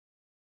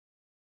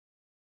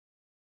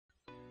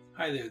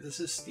Hi there, this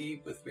is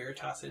Steve with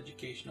Veritas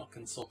Educational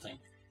Consulting.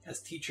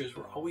 As teachers,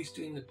 we're always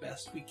doing the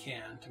best we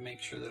can to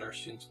make sure that our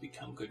students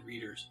become good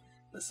readers,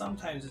 but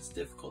sometimes it's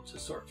difficult to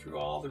sort through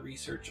all the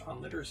research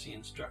on literacy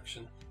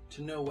instruction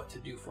to know what to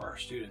do for our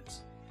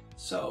students.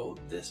 So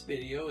this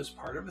video is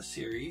part of a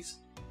series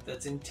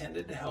that's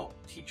intended to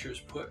help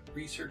teachers put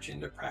research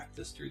into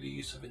practice through the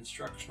use of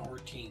instructional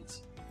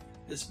routines.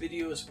 This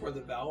video is for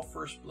the Vowel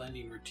First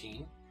Blending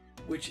Routine,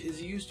 which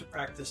is used to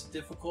practice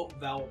difficult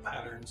vowel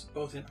patterns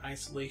both in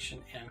isolation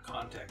and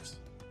context.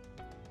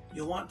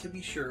 You'll want to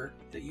be sure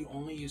that you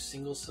only use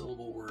single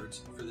syllable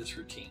words for this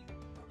routine.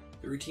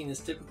 The routine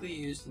is typically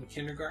used in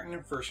kindergarten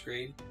and first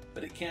grade,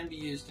 but it can be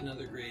used in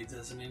other grades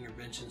as an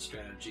intervention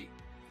strategy.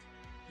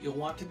 You'll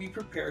want to be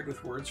prepared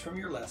with words from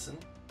your lesson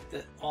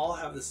that all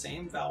have the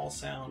same vowel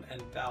sound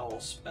and vowel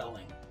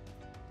spelling.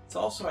 It's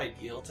also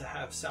ideal to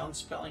have sound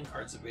spelling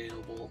cards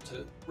available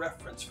to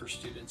reference for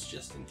students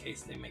just in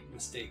case they make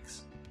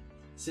mistakes.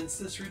 Since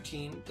this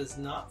routine does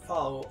not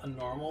follow a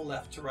normal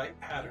left to right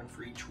pattern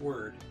for each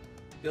word,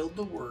 build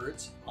the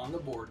words on the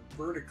board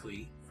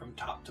vertically from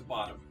top to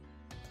bottom.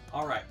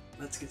 Alright,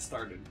 let's get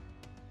started.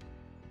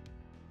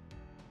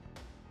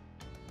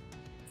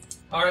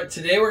 Alright,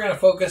 today we're going to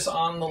focus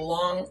on the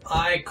long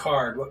I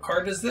card. What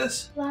card is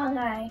this? Long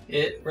I.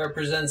 It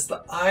represents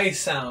the I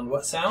sound.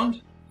 What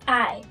sound?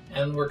 I.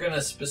 And we're going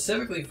to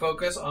specifically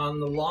focus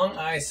on the long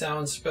I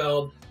sound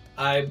spelled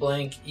I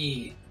blank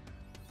E.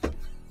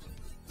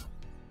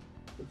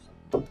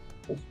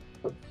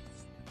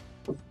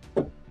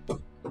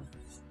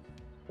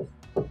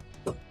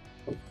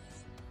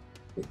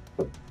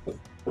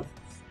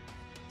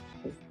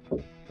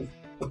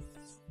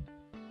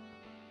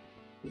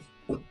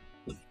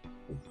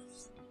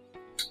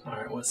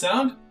 Alright, what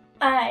sound?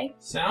 I.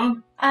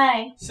 Sound?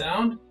 I.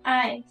 Sound?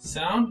 I.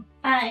 Sound?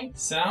 I.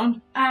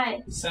 Sound?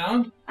 I.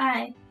 Sound?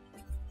 I.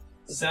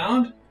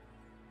 Sound?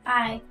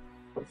 I.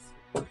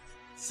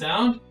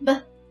 Sound? B.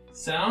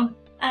 Sound?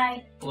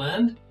 I.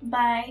 Blend?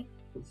 By.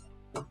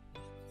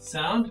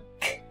 Sound?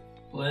 K.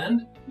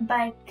 Blend?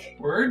 Bike.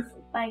 Word?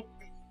 Bike.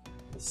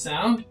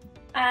 Sound?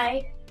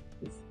 I.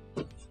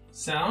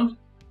 Sound?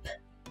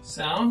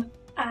 Sound?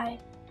 I.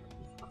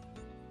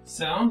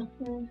 Sound?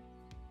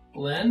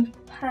 Blend?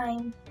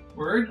 Pine.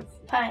 Word?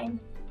 Pine.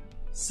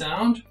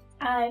 Sound?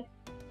 I.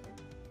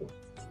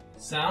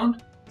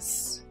 Sound?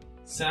 S.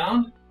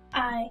 Sound?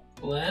 I.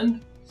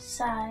 Blend?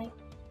 Side.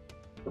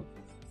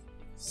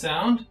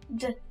 Sound?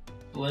 D.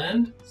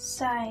 Blend?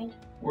 Side.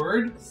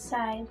 Word?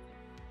 Side.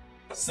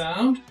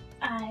 Sound?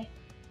 I.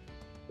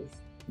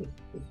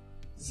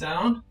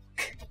 Sound?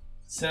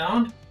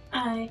 Sound?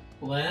 I.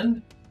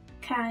 Blend?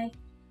 Kai.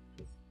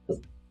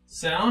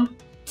 Sound?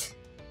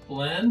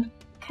 Blend?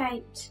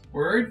 Kite.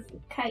 Word?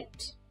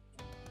 Kite.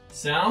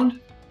 Sound?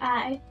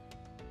 I.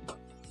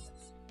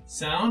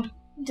 Sound?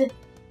 D.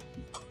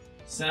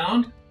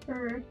 Sound?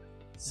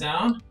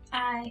 Sound?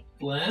 I.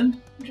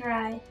 Blend?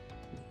 Dry.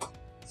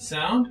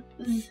 Sound?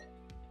 Z.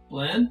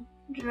 Blend?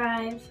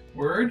 Drive.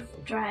 Word?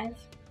 Drive.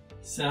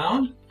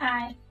 Sound?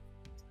 I.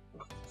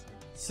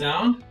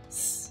 Sound?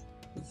 S.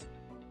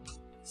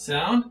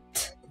 Sound?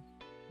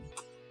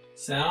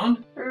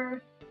 Sound?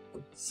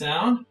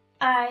 Sound?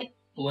 I.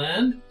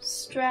 Blend?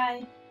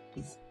 Stride.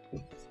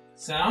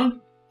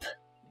 Sound?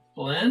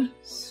 Blend?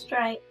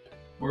 Stripe.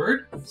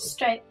 Word?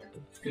 Stripe.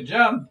 Good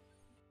job.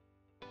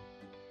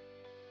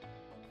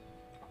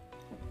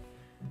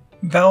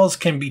 Vowels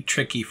can be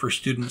tricky for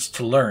students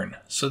to learn,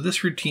 so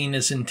this routine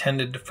is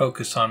intended to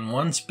focus on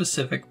one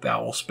specific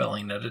vowel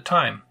spelling at a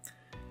time.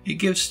 It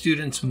gives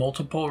students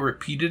multiple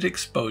repeated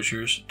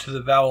exposures to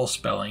the vowel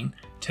spelling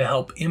to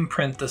help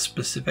imprint the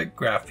specific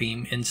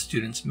grapheme in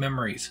students'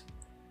 memories.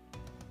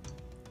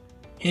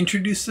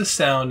 Introduce the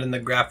sound and the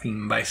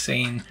grapheme by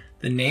saying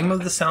the name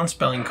of the sound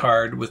spelling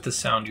card with the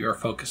sound you are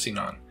focusing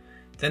on.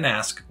 Then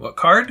ask, "What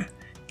card?"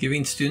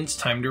 giving students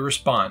time to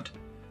respond.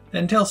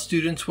 Then tell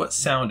students what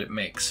sound it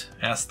makes.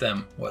 Ask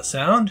them, "What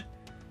sound?"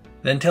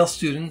 Then tell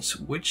students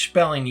which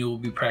spelling you will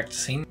be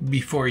practicing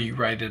before you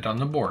write it on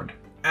the board.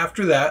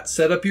 After that,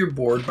 set up your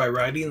board by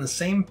writing the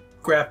same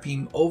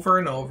grapheme over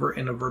and over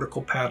in a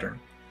vertical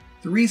pattern.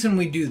 The reason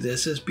we do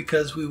this is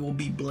because we will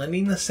be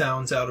blending the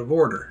sounds out of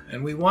order,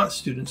 and we want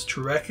students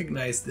to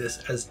recognize this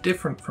as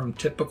different from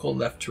typical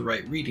left to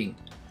right reading.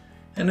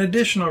 An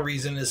additional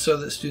reason is so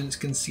that students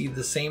can see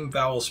the same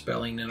vowel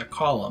spelling in a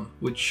column,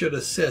 which should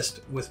assist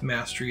with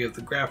mastery of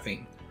the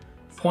grapheme.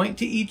 Point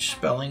to each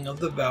spelling of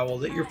the vowel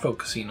that you're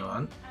focusing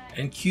on,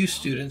 and cue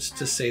students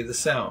to say the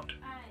sound.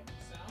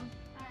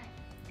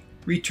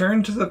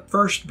 Return to the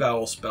first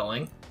vowel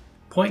spelling,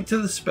 point to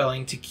the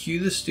spelling to cue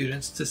the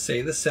students to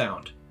say the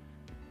sound.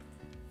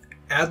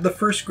 Add the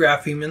first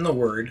grapheme in the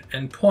word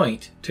and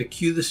point to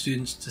cue the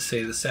students to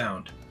say the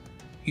sound.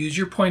 Use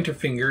your pointer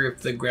finger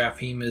if the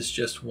grapheme is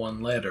just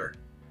one letter.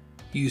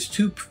 Use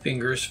 2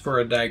 fingers for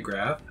a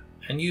digraph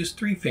and use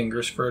 3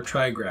 fingers for a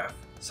trigraph,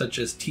 such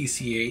as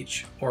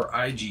TCH or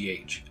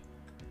IGH.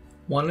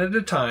 One at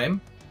a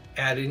time,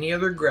 Add any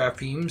other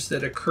graphemes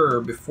that occur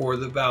before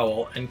the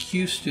vowel and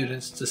cue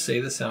students to say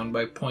the sound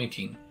by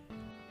pointing.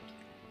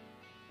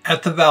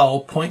 At the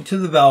vowel, point to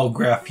the vowel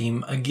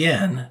grapheme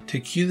again to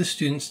cue the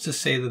students to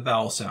say the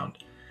vowel sound.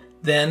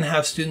 Then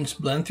have students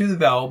blend through the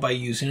vowel by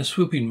using a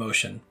swooping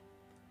motion.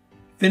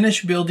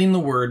 Finish building the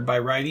word by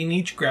writing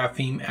each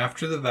grapheme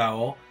after the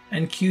vowel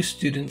and cue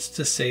students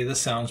to say the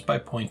sounds by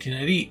pointing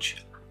at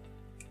each.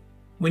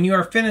 When you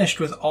are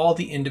finished with all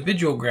the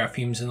individual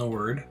graphemes in the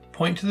word,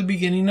 point to the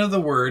beginning of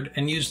the word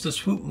and use the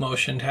swoop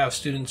motion to have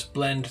students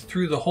blend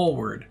through the whole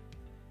word.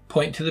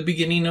 Point to the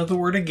beginning of the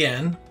word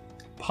again,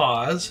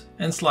 pause,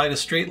 and slide a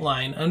straight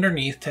line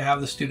underneath to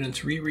have the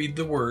students reread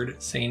the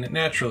word, saying it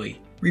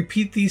naturally.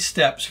 Repeat these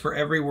steps for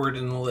every word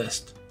in the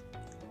list.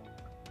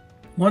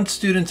 Once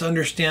students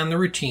understand the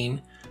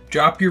routine,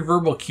 drop your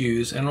verbal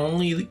cues and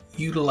only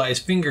utilize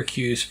finger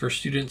cues for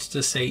students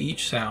to say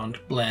each sound,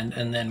 blend,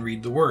 and then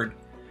read the word.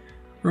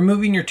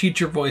 Removing your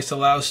teacher voice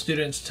allows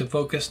students to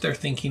focus their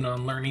thinking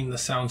on learning the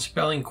sound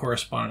spelling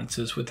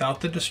correspondences without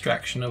the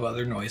distraction of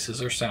other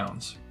noises or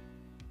sounds.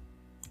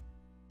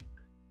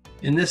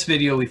 In this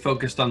video, we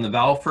focused on the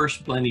Vowel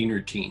First Blending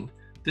Routine.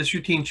 This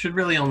routine should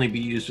really only be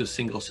used with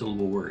single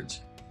syllable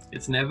words.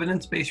 It's an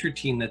evidence-based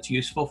routine that's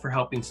useful for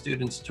helping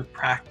students to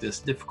practice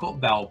difficult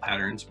vowel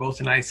patterns,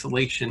 both in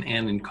isolation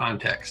and in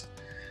context.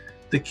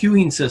 The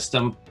cueing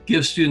system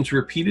gives students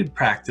repeated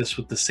practice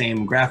with the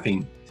same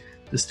grapheme.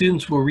 The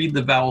students will read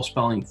the vowel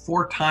spelling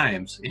 4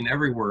 times in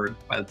every word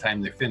by the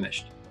time they're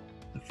finished.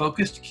 The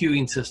focused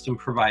cueing system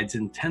provides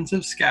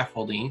intensive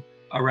scaffolding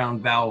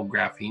around vowel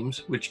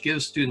graphemes, which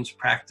gives students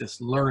practice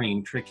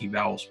learning tricky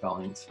vowel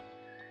spellings.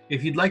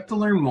 If you'd like to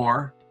learn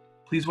more,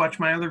 please watch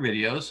my other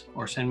videos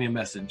or send me a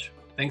message.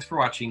 Thanks for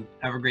watching.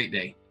 Have a great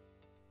day.